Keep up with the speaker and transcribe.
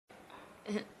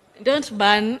Don't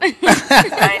ban.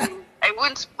 I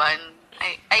won't ban.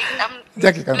 I'm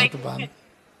Jackie cannot ban.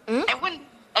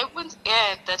 I won't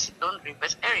air that laundry,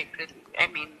 but Eric, really, I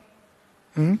mean,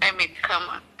 come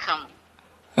on.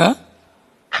 Huh?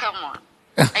 Come on.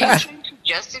 Are you trying to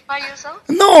justify yourself?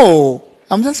 No,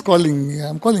 I'm just calling.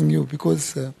 I'm calling you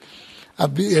because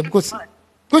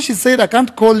because she said I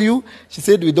can't call you. She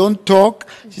said we don't talk.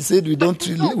 She said we don't.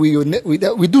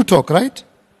 We do talk, right?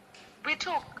 We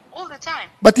talk all the time.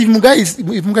 But if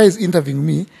Mugai is interviewing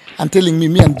me and telling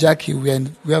me and Jackie we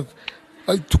have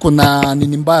tuko na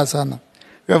nini mbaya sana.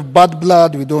 We have bad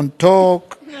blood. We don't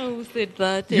talk. No, who said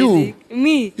that? You. Eric?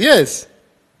 Me? Yes.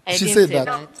 I She didn't said say that.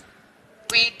 that.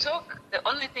 We talk. The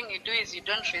only thing you do is you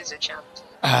don't raise a child.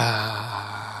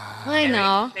 Why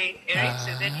now? Eric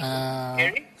said that.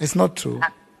 Eric? It's not true.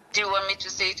 Do you want me to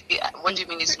say it? What do you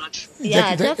mean it's not true?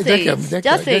 Yeah, just say it.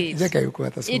 Just say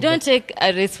it. You don't take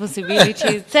a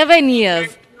responsibility. 7 years.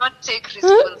 You do not take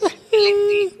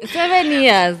responsibility. 7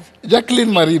 years. Jacqueline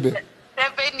Maribe.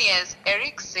 7 years.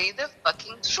 Eric, say the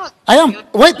fucking truth. I am.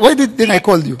 Why did I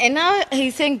call you? And now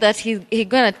he's saying that he's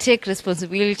gonna take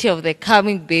responsibility of the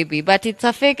coming baby, but it's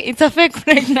a fake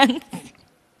pregnancy.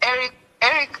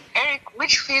 Eric,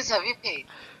 which fees have you paid?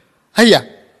 Aya.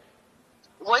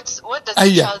 What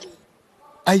does your child live?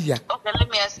 Aya. Okay, let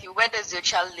me ask you, where does your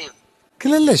child live?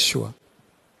 Kileleshwa.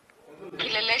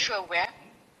 Kileleshwa where?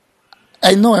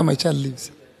 I know where my child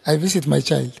lives. I visit my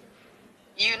child.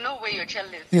 You know where your child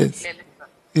lives? Yes. Kileleshwa.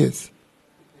 Yes.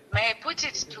 May I put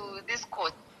it to this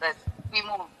court that we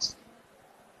moved?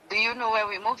 Do you know where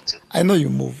we moved to? I know you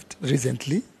moved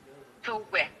recently. To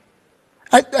where?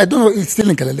 I don't know. It's still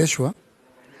in Kileleshwa.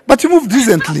 But you moved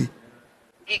recently.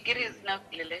 Gigiri is now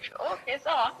Kileleshwa. Okay,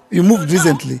 so You moved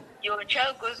recently. Your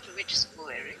child goes to which school,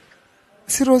 Eric?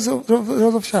 See Rose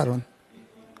of Sharon.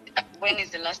 When is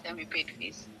the last time you paid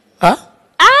fees? Huh?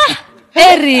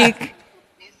 Eric.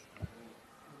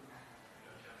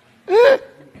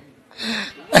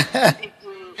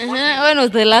 When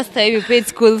was the last time you paid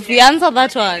school fee? Answer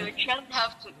that one. Your child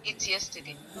have to eat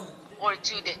yesterday or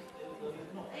today.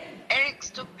 Eric,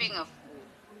 stop being a fool.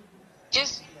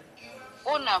 Just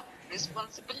own up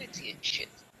responsibility and shit.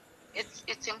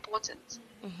 It's important.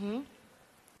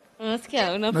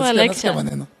 Unasikia? Unapewa lecture.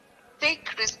 maneno. Take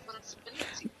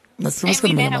responsibility. Nasikia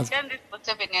I maneno. have done this for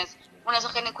 7 years.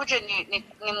 Unataka nikuje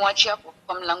ni mwachi hapo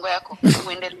kwa mlango yako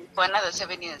uendelee for another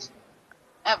 7 years.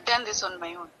 I have done this on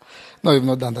my own. No, you've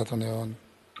not done that on your own.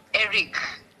 Eric,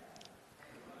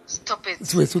 stop it.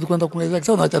 Siwe kwenda kuongelea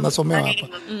kisa unaacha nasomea hapa.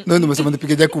 Ndio nimesema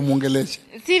nipige Jackie kumuongelesha.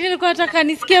 Si nilikuwa nataka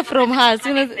nisikie from her.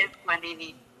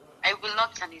 I will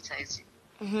not sanitize you.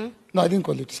 No, I didn't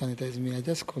call you to sanitize me. I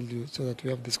just called you so that we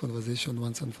have this conversation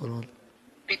once and for all.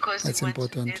 Because that's you want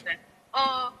important. To say that,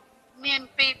 oh, me and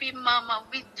baby mama,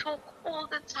 we talk all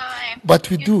the time. But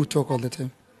we do talk all the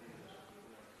time.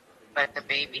 But the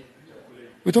baby.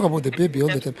 We talk about the baby all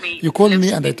the time. You call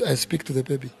me and I speak to the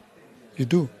baby. You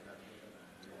do.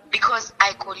 Because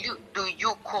I call you, do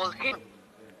you call him?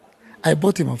 I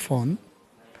bought him a phone.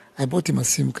 I bought him a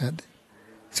SIM card.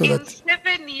 So in that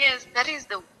 7 years, that is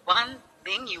the one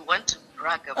thing you want to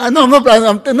brag about.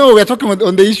 No, we're talking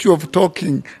on the issue of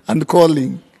talking and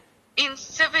calling. In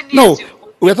 7 years. No,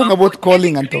 we're talking about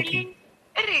calling and talking.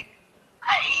 Eric,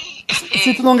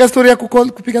 Si tunaongea story ya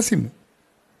kupiga simu.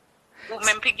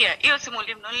 Umempigia. Hiyo simu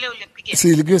ulimpigia.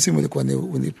 Si hiyo simu ilikuwa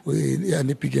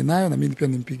nipige nayo na mimi pia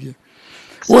nimpigie.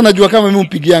 Wewe unajua kama mimi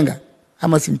mpigianga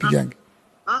ama simpigianga?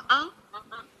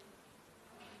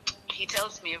 He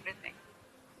tells me everything.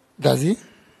 Does he?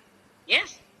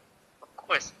 Yes, of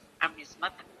course. I'm his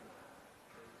mother.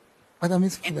 But I'm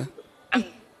his father.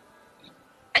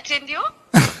 Attend you?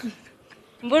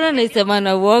 Mbona naisema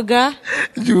na uoga?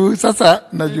 Juu sasa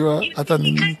najua hata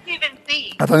nini.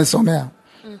 Hata nisomea.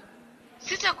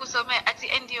 Sita kusomea at the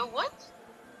end you what?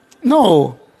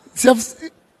 No.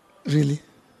 Really?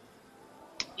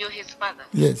 You're his father?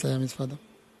 Yes, I am his father.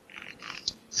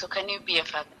 So can you be a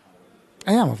father?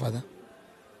 I am a father.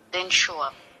 Then show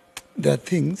up. There are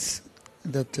things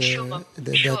that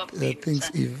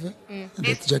things Eve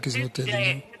that Jack is not telling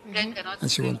you.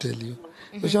 And she won't tell you.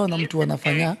 Ushaona mtu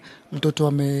anafanya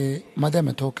mtoto madhe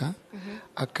ametoka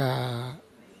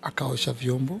akaosha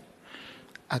vyombo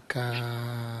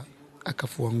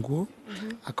akafua nguo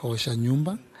akaosha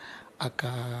nyumba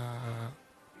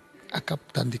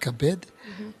akatandika bed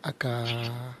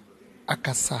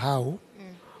akasahau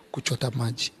kuchota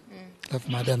maji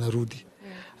alafu madhe anarudi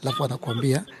alafu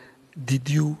anakuambia did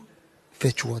you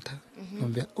fetch water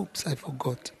anambia oops I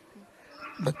forgot.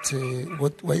 But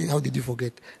how did you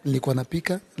forget? Nilikuwa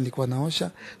napika, nilikuwa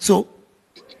naosha. So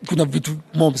kuna vitu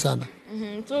mob sana.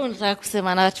 So unataka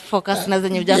kusema na focus na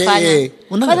zenye hujafanya.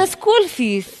 But the school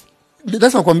fees.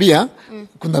 That's nakwambia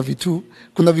kuna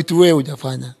vitu wewe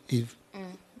hujafanya hivi.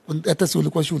 Hata si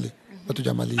ulikuwa shule watu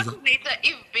jamaliza.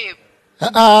 Eve babe.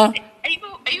 Are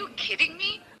you kidding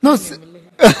me? No.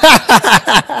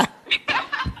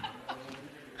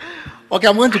 Okay,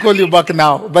 I'm going to call you back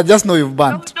now, but just know you've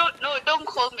burnt. No, don't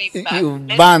call me back. You've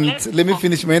burnt. Let me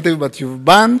finish my interview, but you've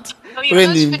burnt. No, you're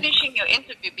not finishing your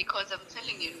interview because I'm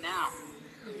telling you now.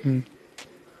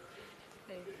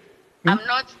 I'm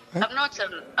not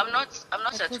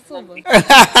a trouble.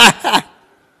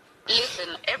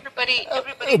 Listen, everybody.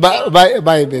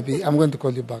 Bye, baby. I'm going to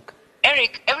call you back.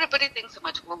 Eric, everybody thinks I'm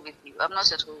at home with you. I'm not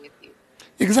at home with you.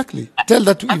 Exactly. Tell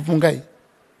that to Eve Mungai.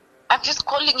 I'm just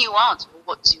calling you out for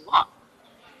what you want.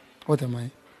 What am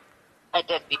I? A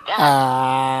deadbeat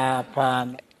dad.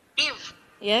 Pan. Eve.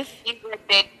 Yes. Eve, a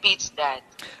deadbeat dad.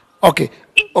 Okay.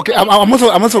 I'm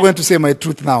also going to say my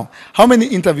truth now. How many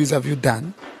interviews have you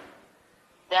done?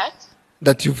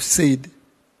 That you've said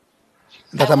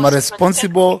that I'm a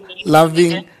responsible,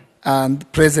 loving,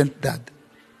 and present dad.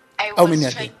 How many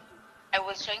are there? I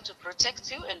was trying to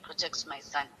protect you and protect my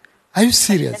son. Are you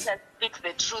serious? Let us speak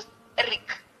the truth,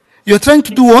 Eric. You're trying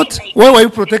to do what? Why were you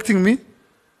protecting me?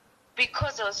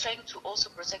 Because I was trying to also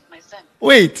protect my son.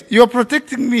 Wait, you're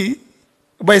protecting me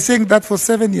by saying that for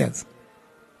 7 years?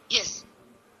 Yes.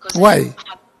 Why?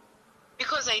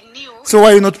 Because I knew. So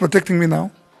why are you not protecting me now?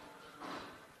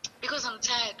 Because I'm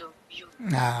tired of you.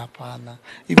 Hapana.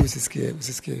 Hivi usisikie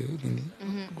nini?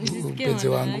 Mpenzi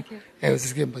wangu.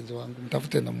 Usisikie mpenzi wangu.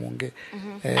 Mtafute na muongee.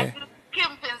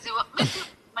 Mpenzi wangu.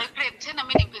 My friend, tena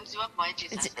mimi mpenzi wako aje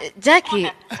sasa.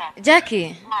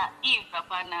 Jackie. Eve,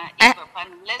 hapana.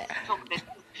 Let's talk the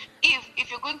truth. If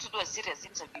you're going to do a serious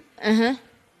interview,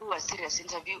 do a serious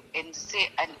interview and say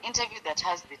an interview that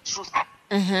has the truth.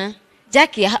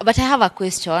 Jackie, but I have a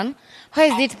question. How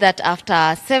is it that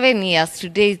after 7 years,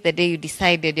 today is the day you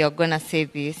decided you're going to say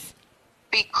this?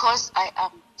 Because I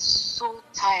am so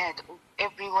tired of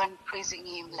everyone praising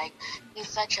him like he's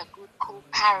such a good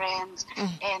co-parent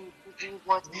and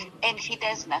what, and he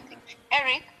does nothing.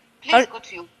 Eric, please go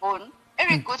to your phone.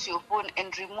 Eric, go to your phone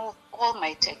and remove all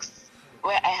my texts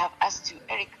where I have asked you,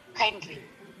 Eric, kindly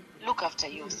look after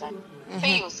your son.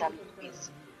 Pay your son,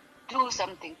 please. Do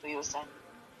something for your son.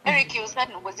 Eric, your son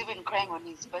was even crying on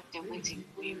his birthday waiting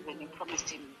for you when you promised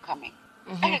him coming.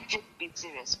 Eric, just be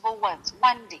serious. For once,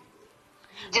 one day.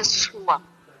 Just show up.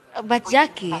 But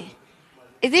Jackie,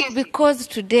 is it because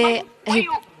today...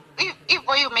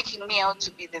 Why are you making me out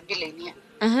to be the villain here?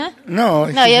 No,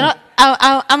 you're not.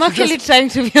 I'm actually trying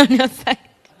to be on your side.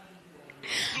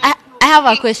 I have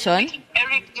a question.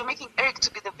 You're making Eric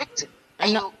to be the victim. Are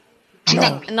you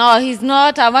kidding me? No, he's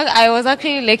not. I was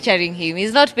actually lecturing him.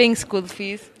 He's not paying school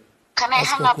fees. Can I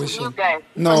hang up with you guys?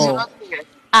 No.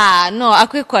 No, a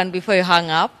quick one before you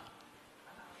hang up.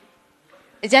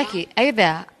 Jackie, are you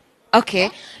there?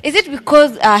 Okay. Is it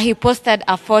because he posted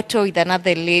a photo with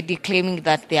another lady claiming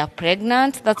that they are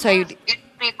pregnant? That's why you... It's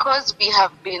because we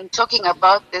have been talking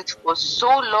about this for so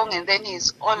long, and then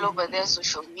he's all over their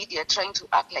social media trying to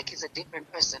act like he's a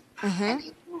different person. And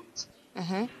he's not.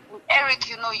 Eric,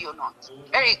 you know you're not.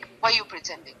 Eric, why are you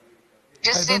pretending?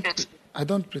 Just say the truth. I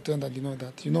don't pretend that you know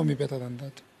that. You know me better than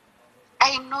that.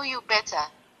 I know you better.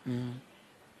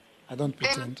 I don't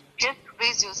pretend. Then just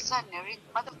raise your son, Eric.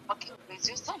 Motherfucking raise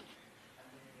your son.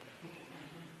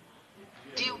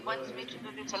 Do you want me to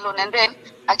do this alone? And then,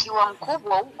 akiwa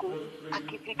mkubwa huku,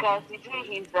 akifika sijui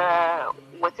he's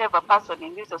whatever person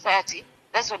in this society,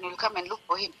 that's when you'll come and look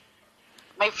for him.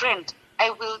 My friend,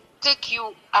 I will take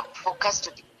you up for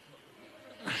custody.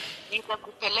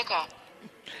 Nitakupeleka.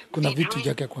 Kuna vitu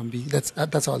Jackie akwambi.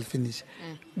 That's how I'll finish.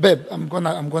 Babe, I'm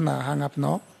gonna hang up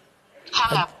now.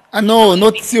 Hang up. No,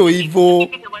 not sio hivyo.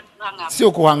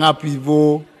 Sio ku hang up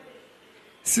hivyo.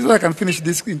 So I can finish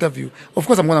this interview. Of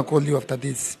course, I'm going to call you after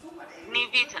this.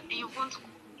 Nivita, you won't call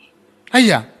me.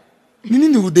 Aya.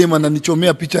 Nini udema na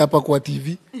nichomea picha hapa kwa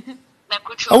TV?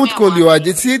 I won't call you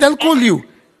aje. See, I'll call you.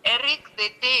 Eric, the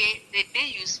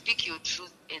day you speak your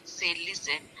truth and say,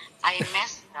 listen, I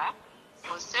messed up.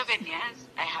 For 7 years,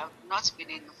 I have not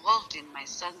been involved in my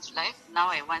son's life. Now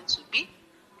I want to be.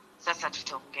 Sasa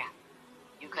tutaongea.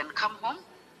 You can come home.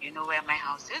 You know where my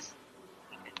house is.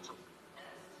 We can talk.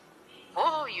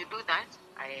 Oh, you do that?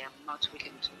 I am not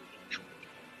willing to.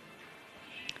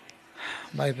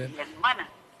 Bye, babe.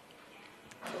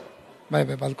 Bye,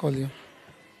 babe. I'll call you.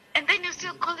 And then you're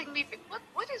still calling me.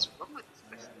 What is wrong with this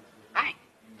person? Bye.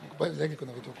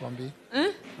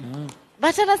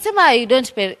 But anasema you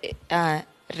don't pay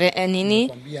nini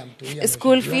Nakwambia mtu huyu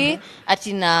school fee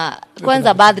atina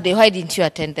kwanza birthday. Why didn't you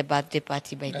attend the birthday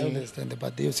party by the way? I understand the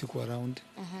birthday usiku around.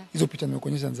 Hizo picha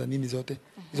nimekuonyesha za nini zote.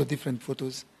 Hizo different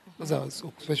photos. Those are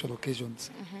special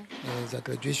occasions. Za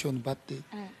graduation, birthday.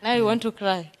 Now you want to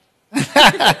cry.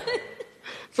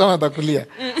 Sama takulia.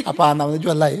 Hapana,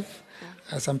 unajua life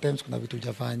sometimes kuna vitu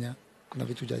hujafanya, kuna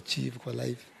vitu hujachieve kwa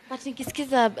life. But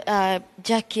nikisikiza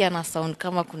Jackie ana sound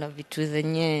kama kuna vitu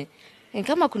zenye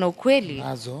kama kuna ukweli.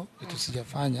 Nazo vitu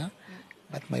sijafanya,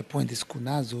 but my point is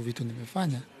kunazo vitu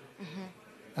nimefanya.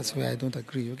 That's why I don't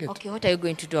agree. You get? Okay, what are you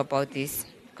going to do about this?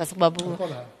 Kwa sababu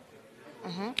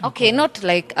okay, not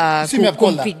like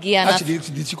kumpigia. Actually,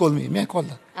 did she call me? Me I call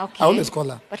her. Okay. I always call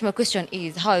her. But my question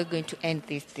is, how are you going to end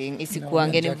this thing?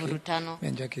 Isikuange ni vurutano. Me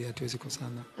and Jackie hatuwezi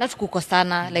kukosana. Not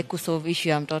kukosana, like kusolve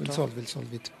issue ya mtoto. We'll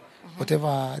solve it.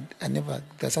 Whatever, there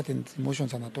are certain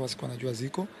emotions anatoa siku anajua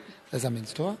ziko. Sasa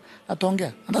amenitoa,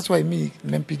 ataongea. And that's why me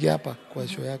nimempigia hapa kwa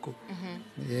show yako.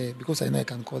 Yeah, because I know I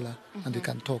can call her and we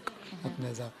can talk.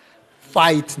 Tunaweza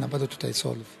fight na bado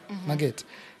tutaisolve. Naget.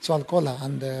 So I'll call her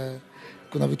and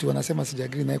kuna vitu wanasema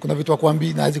sijagree na kuna vitu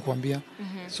wakuambia na hazi kuambia.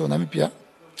 So na mimi pia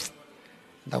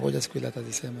ndagoja siku ile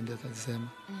atazisema ndio atazisema.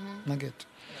 Naget.